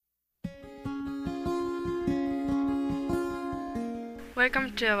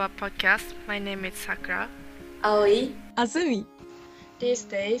Welcome to our podcast. My name is Sakura. Aoi. Azumi. These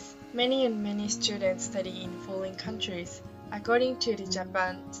days, many students study in foreign countries. According to the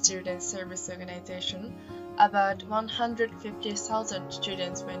Japan Student Service Organization, about 150,000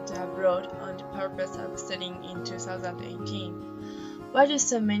 students went abroad on the purpose of studying in 2018. Why do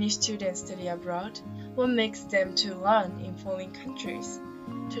so many students study abroad? What makes them to learn in foreign countries?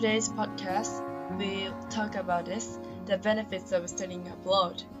 Today's podcast will talk about this, the benefits of studying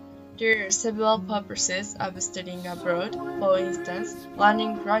abroad. There are several purposes of studying abroad, for instance,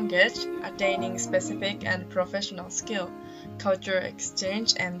 learning language, attaining specific and professional skill, cultural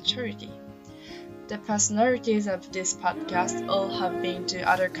exchange, and charity. The personalities of this podcast all have been to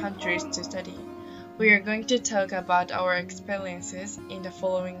other countries to study. We are going to talk about our experiences in the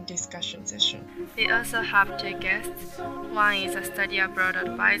following discussion session. We also have two guests. One is a study abroad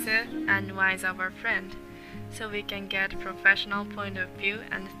advisor and one is our friend, so we can get a professional point of view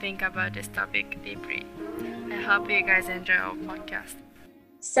and think about this topic deeply. I hope you guys enjoy our podcast.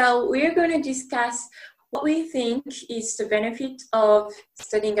 So we're going to discuss what we think is the benefit of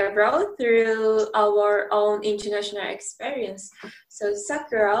studying abroad through our own international experience. So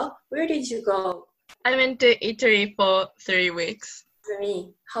Sakura, where did you go? I went to Italy for 3 weeks. For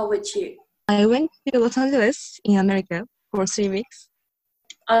me, how about you? I went to Los Angeles in America for 3 weeks.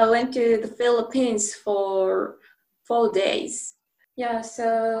 I went to the Philippines for 4 days. Yeah,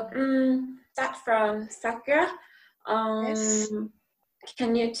 so start from Sakura. Yes.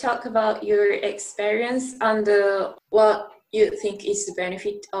 Can you talk about your experience and what you think is the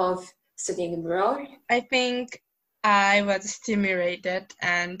benefit of studying abroad? I think I was stimulated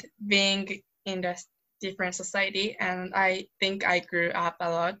and being in the different society, and I think I grew up a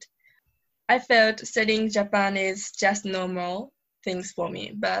lot. I felt studying Japan is just normal things for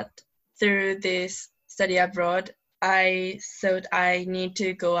me, but through this study abroad, I thought I need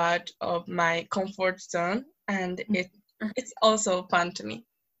to go out of my comfort zone, and it's also fun to me.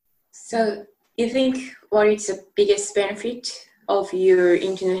 So you think what is the biggest benefit of your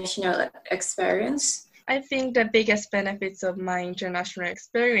international experience? I think the biggest benefits of my international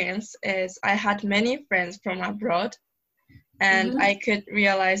experience is I had many friends from abroad, and I could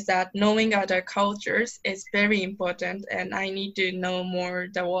realize that knowing other cultures is very important and I need to know more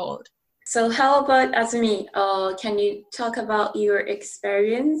the world. So how about Azumi? Can you talk about your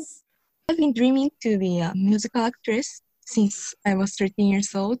experience? I've been dreaming to be a musical actress since I was 13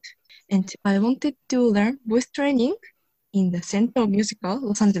 years old, and I wanted to learn voice training in the Center of Musical,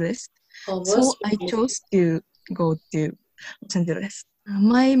 Los Angeles. So I chose to go to Los Angeles.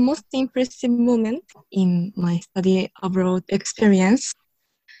 My most impressive moment in my study abroad experience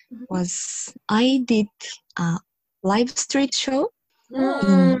was I did a live street show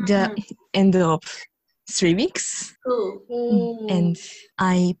in the end of 3 weeks. Cool. And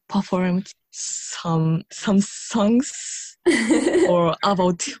I performed some songs for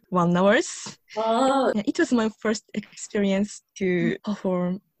about 1 hour. Oh, It was my first experience to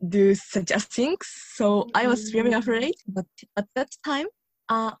do such a thing, so I was very afraid. But at that time,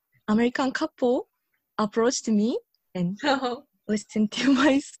 an American couple approached me and listened to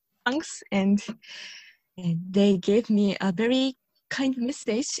my songs, and they gave me a very kind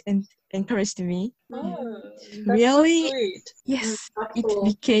message and encouraged me. Really, Sweet. yes, that's it cool.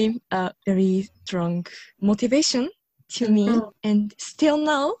 became a very strong motivation to me, and still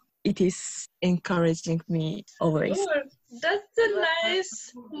now it is encouraging me always. Oh, that's a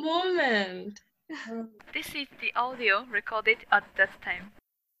nice moment. This is the audio recorded at that time.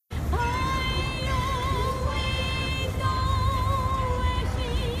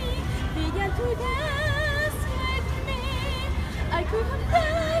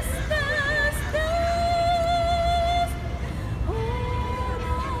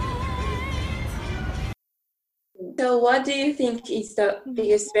 So what do you think is the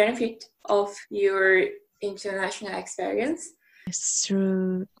biggest benefit of your international experience?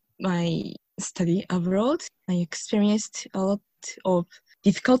 Through my study abroad, I experienced a lot of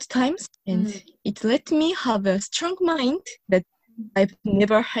difficult times, and it let me have a strong mind that I've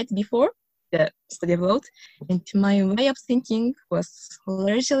never had before the study abroad. And my way of thinking was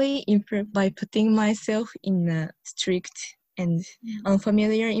largely improved by putting myself in a strict and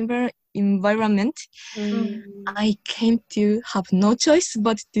unfamiliar environment. I came to have no choice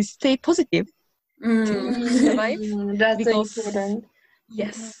but to stay positive to survive. That's Because- important.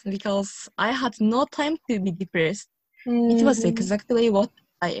 Yes, because I had no time to be depressed. It was exactly what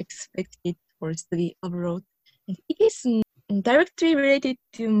I expected for study abroad. And it is directly related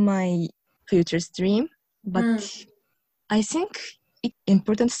to my future dream, but I think it's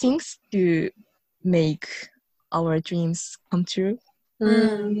important things to make our dreams come true.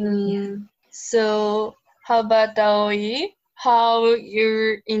 So, how about Daoi? How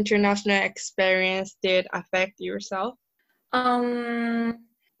your international experience did affect yourself?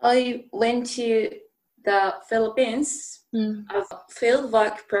 I went to the Philippines as a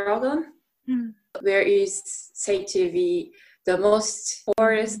fieldwork program, where is said to be the most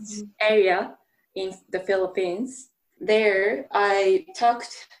forest area in the Philippines. There, I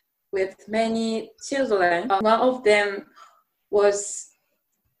talked with many children. One of them was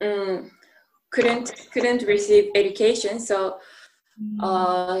couldn't receive education, so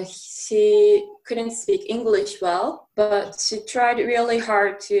she couldn't speak English well, but she tried really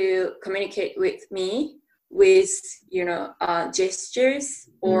hard to communicate with me with gestures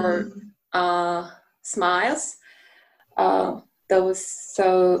or smiles. That was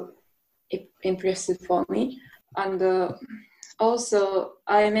so impressive for me. And also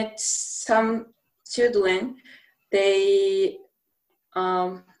I met some children. They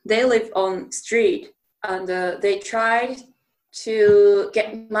live on street, and they tried to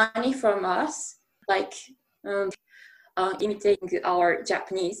get money from us, like imitating our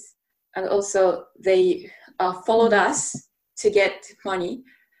Japanese. And also they followed us to get money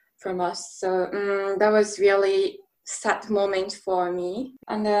from us. So that was really sad moment for me.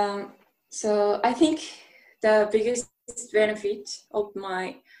 And so I think the biggest benefit of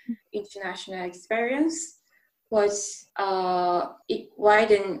my international experience was it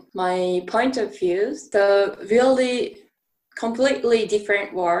widened my point of view. The really completely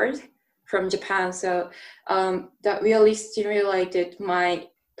different world from Japan. So that really stimulated my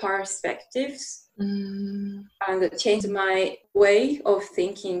perspectives and changed my way of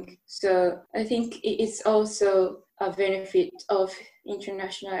thinking. So I think it is also a benefit of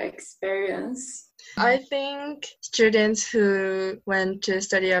international experience. I think students who went to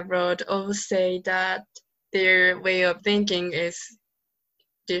study abroad always say that their way of thinking is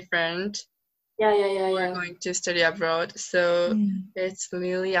different. We're going to study abroad, so it's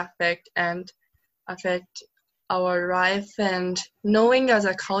really affect our life, and knowing as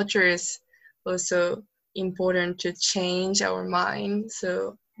a culture is also important to change our mind.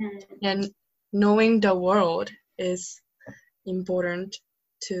 So and knowing the world is important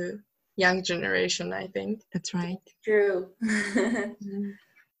to young generation, I think. That's right. True.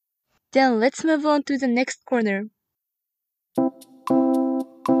 Then let's move on to the next corner.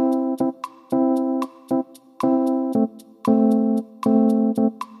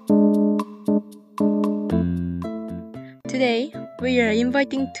 Today, we are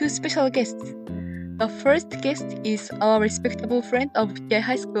inviting two special guests. The first guest is our respectable friend of Kiai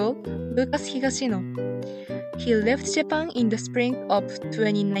High School, Lucas Higashino. He left Japan in the spring of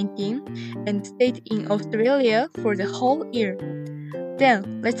 2019 and stayed in Australia for the whole year.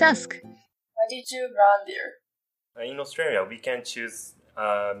 Then, let's ask. What did you learn there? In Australia, we can choose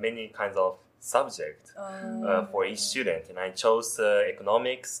many kinds of subjects for each student, and I chose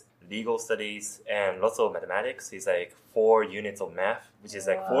economics, legal studies, and lots of mathematics. It's like 4 units of math, which is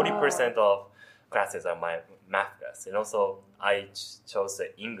like 40% of classes are my math class. And also, I chose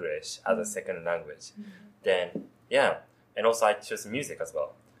English as a second language. Then, and also I chose music as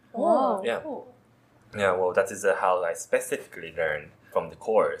well. Wow. Yeah, well, that is how I specifically learned from the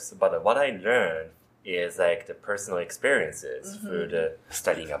course. But what I learned is like the personal experiences through the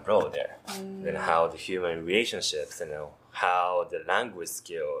studying abroad there, and how the human relationships, how the language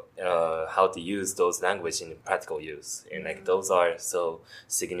skill, how to use those language in practical use, and like those are so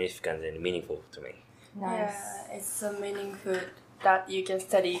significant and meaningful to me. Nice. Yeah, it's so meaningful that you can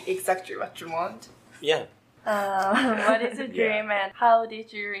study exactly what you want. Yeah. What is your dream and how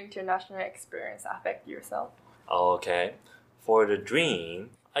did your international experience affect yourself? Okay. For the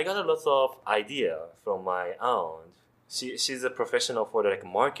dream, I got a lot of idea from my aunt. She's a professional for like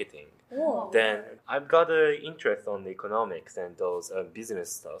marketing. Oh. Then I've got an interest on the economics and those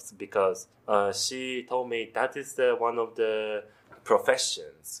business stuff because she told me that is one of the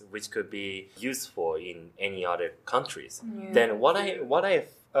professions which could be useful in any other countries. Yeah. Then what I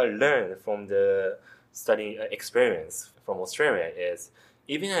learned from the study experience from Australia is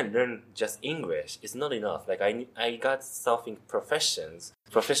even I learned just English, it's not enough. Like I got something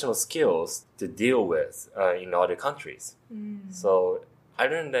professional skills to deal with in other countries. So I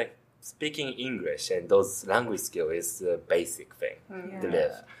learned that speaking English and those language skills is the basic thing to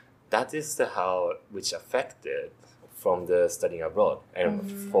live. That is how which affected from the studying abroad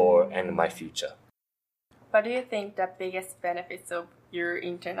and my future. What do you think the biggest benefits of your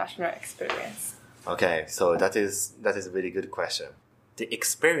international experience? Okay, so that is a really good question. The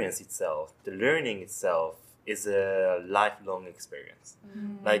experience itself, the learning itself, is a lifelong experience.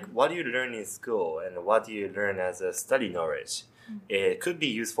 Like what you learn in school and what you learn as a study knowledge It could be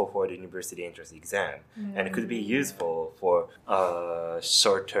useful for the university entrance exam, and it could be useful for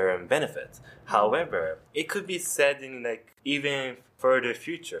short-term benefits. However, it could be said in like even further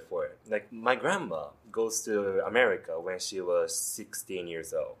future for it. Like my grandma goes to America when she was 16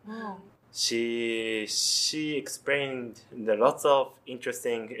 years old. She explained the lots of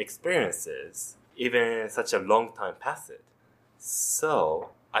interesting experiences, even such a long time passed.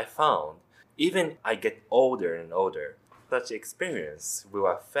 So I found even I get older and older, such experience will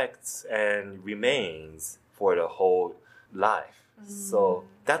affect and remains for the whole life. So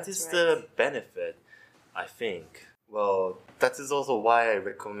that is the benefit, I think. Well, that is also why I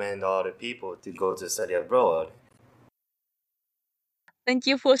recommend other people to go to study abroad. Thank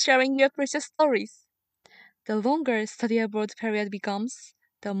you for sharing your precious stories. The longer study abroad period becomes,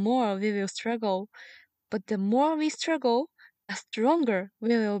 the more we will struggle. But the more we struggle, the stronger we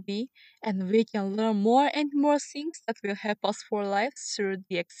will be, and we can learn more and more things that will help us for life through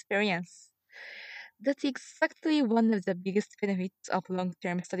the experience. That's exactly one of the biggest benefits of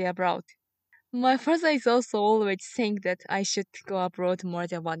long-term study abroad. My father is also always saying that I should go abroad more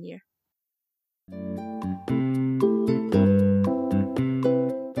than 1 year.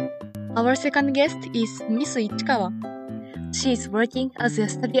 Our second guest is Miss Ichikawa. She is working as a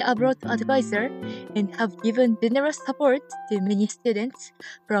study abroad advisor and have given generous support to many students,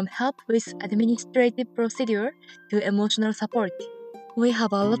 from help with administrative procedure to emotional support. We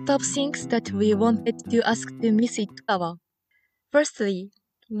have a lot of things that we wanted to ask to Miss Ichikawa. Firstly,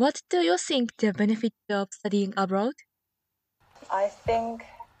 what do you think the benefit of studying abroad? I think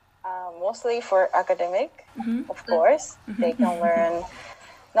mostly for academic, of course. They can learn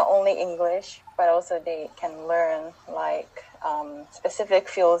not only English, but also they can learn like specific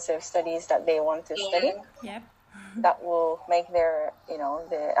fields of studies that they want to study. Yep. That will make their,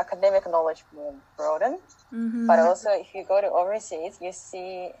 the academic knowledge more broaden. But also, if you go to overseas, you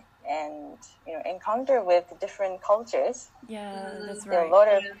see and encounter with different cultures. Yeah, that's There are right. a lot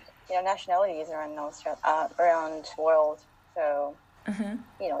of nationalities around around the world. So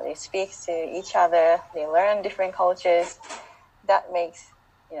they speak to each other. They learn different cultures. That makes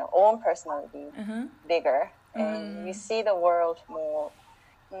own personality bigger, and you see the world more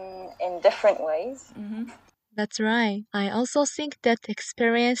in different ways. That's right. I also think that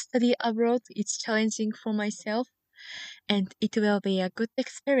experience study abroad is challenging for myself, and it will be a good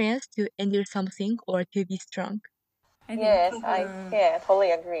experience to endure something or to be strong. I think, Yes, I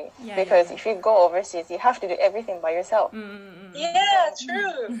totally agree. Yeah, because yeah. if you go overseas, you have to do everything by yourself. Yeah,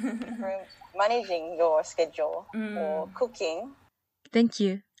 true. From managing your schedule or cooking. Thank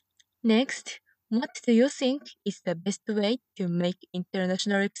you. Next, what do you think is the best way to make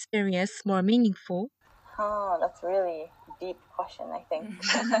international experience more meaningful? That's really deep question, I think.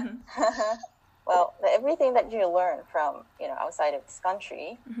 Well, everything that you learn from outside of this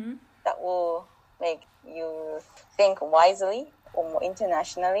country, that will make you think wisely or more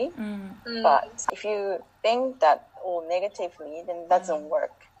internationally. But if you think that all negatively, then that doesn't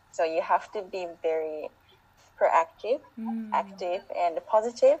work. So you have to be very proactive, active, and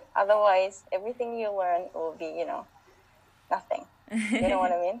positive. Otherwise, everything you learn will be, nothing. You know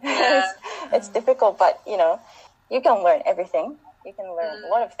what I mean? It's difficult, but you can learn everything. You can learn a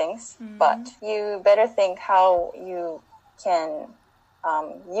lot of things, but you better think how you can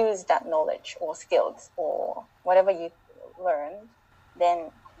use that knowledge or skills or whatever you learn.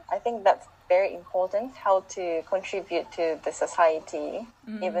 Then I think that's very important, how to contribute to the society,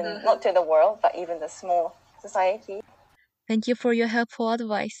 even not to the world, but even the small society. Thank you for your helpful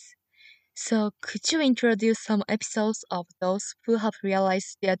advice. So, could you introduce some episodes of those who have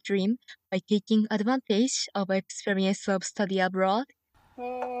realized their dream by taking advantage of experience of study abroad?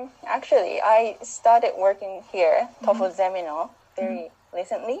 Actually, I started working here, TOEFL Zemino, very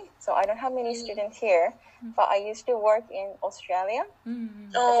recently. So I don't have many students here, but I used to work in Australia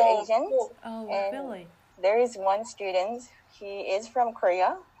as an agent. Oh, And really? there is one student, he is from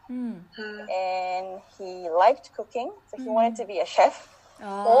Korea, and he liked cooking, so he wanted to be a chef.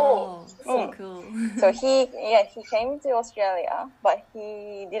 Oh, so cool. So he came to Australia, but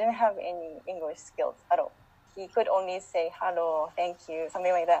he didn't have any English skills at all. He could only say hello, thank you,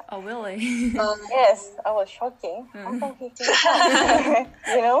 something like that. Oh, really? Yes, I was shocking. How come he could talk?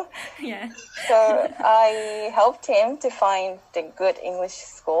 Yeah. So I helped him to find the good English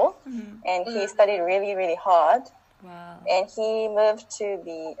school, and he studied really, really hard. Wow. And he moved to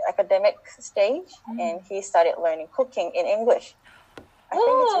the academic stage, and he started learning cooking in English. I think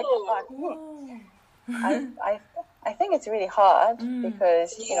it's really hard. I think it's really hard because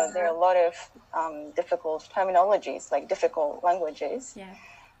there are a lot of difficult terminologies, like difficult languages. Yeah.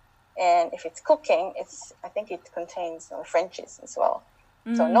 And if it's cooking, I think it contains Frenches as well.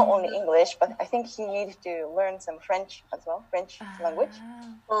 So not only English, but I think he needed to learn some French as well, French language.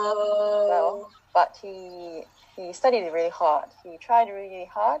 But he studied really hard. He tried really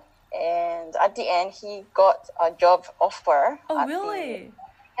hard, and at the end, he got a job offer. Oh, really?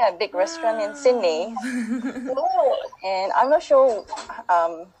 A big restaurant in Sydney. And I'm not sure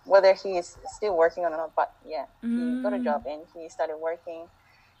whether he is still working or not, but yeah, he got a job and he started working.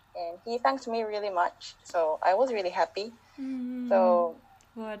 And he thanked me really much, so I was really happy. So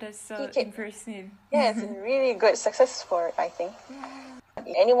wow, that's so impressive. Yeah, it's a really good success story, I think.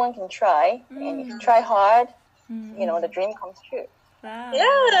 Anyone can try, and if you try hard, the dream comes true. Wow.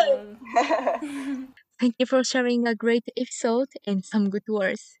 Yeah. Thank you for sharing a great episode and some good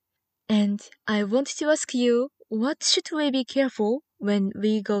words. And I wanted to ask you, what should we be careful when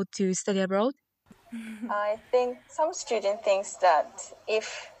we go to study abroad? I think some student thinks that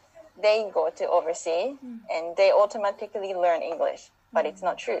if they go to overseas and they automatically learn English, but it's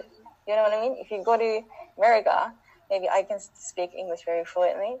not true. You know what I mean? If you go to America, maybe I can speak English very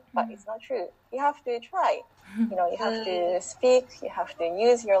fluently, but it's not true. You have to try. You have to speak, you have to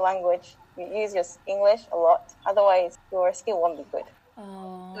use your language, you use your English a lot. Otherwise, your skill won't be good.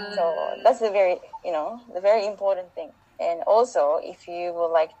 So that's the very important thing. And also, if you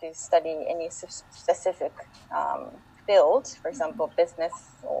would like to study any specific field, for example, business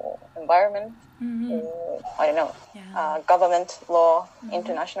or environment, or I don't know, government, law,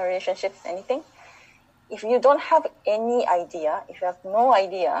 international relationships, anything. If you don't have any idea, if you have no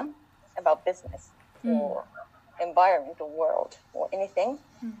idea about business or environment or world or anything,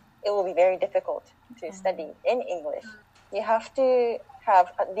 it will be very difficult to study in English. You have to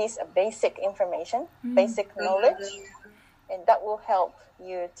have at least a basic information, basic knowledge, and that will help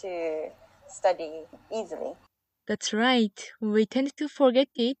you to study easily. That's right. We tend to forget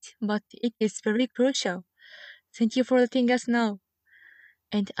it, but it is very crucial. Thank you for letting us know.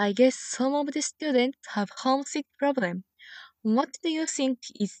 And I guess some of the students have homesick problem. What do you think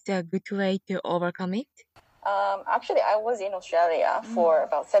is a good way to overcome it? Actually, I was in Australia for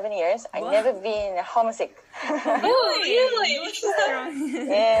about 7 years. I never been homesick. Really?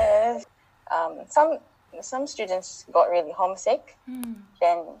 Yes. Some students got really homesick.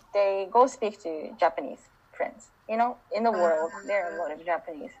 Then they go speak to Japanese friends. In the world, there are a lot of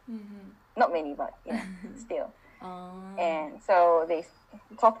Japanese. Not many, but still. And so they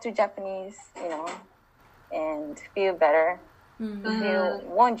talk to Japanese, and feel better. If you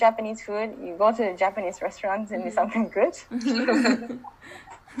want Japanese food, you go to the Japanese restaurants and do something good.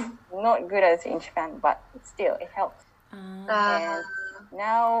 Not good as in Japan, but still, it helps. And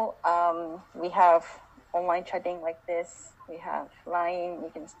now we have online chatting like this. We have Line.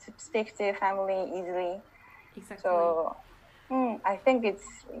 You can speak to family easily. Exactly. So I think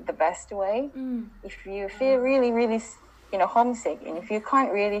it's the best way. If you feel really, really, homesick, and if you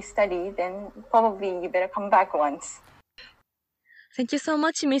can't really study, then probably you better come back once. Thank you so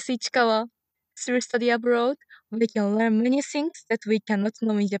much, Miss Ichikawa. Through study abroad, we can learn many things that we cannot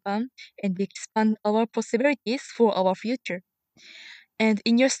know in Japan and expand our possibilities for our future. And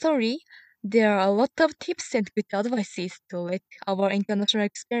in your story, there are a lot of tips and good advices to let our international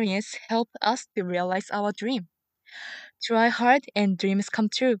experience help us to realize our dream. Try hard and dreams come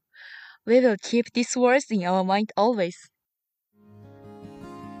true. We will keep these words in our mind always.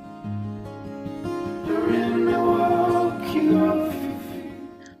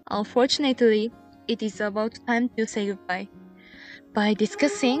 Unfortunately, it is about time to say goodbye. By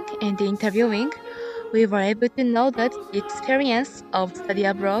discussing and interviewing, we were able to know that the experience of study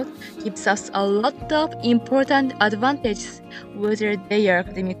abroad gives us a lot of important advantages, whether they are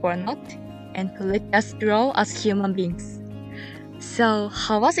academic or not, and let us grow as human beings. So,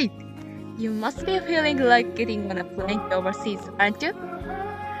 how was it? You must be feeling like getting on a plane to overseas, aren't you?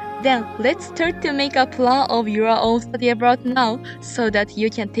 Then let's start to make a plan of your own study abroad now so that you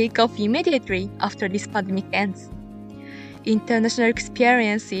can take off immediately after this pandemic ends. International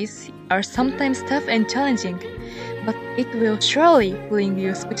experiences are sometimes tough and challenging, but it will surely bring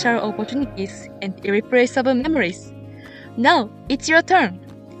you special opportunities and irreplaceable memories. Now, it's your turn.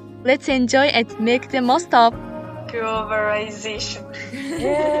 Let's enjoy and make the most of Globalization.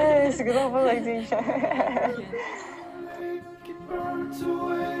 Yes, globalization.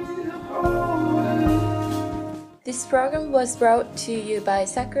 This program was brought to you by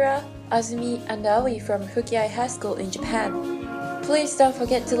Sakura, Azumi, and Aoi from Fukiai High School in Japan. Please don't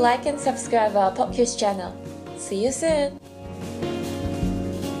forget to like and subscribe our podcast channel. See you soon!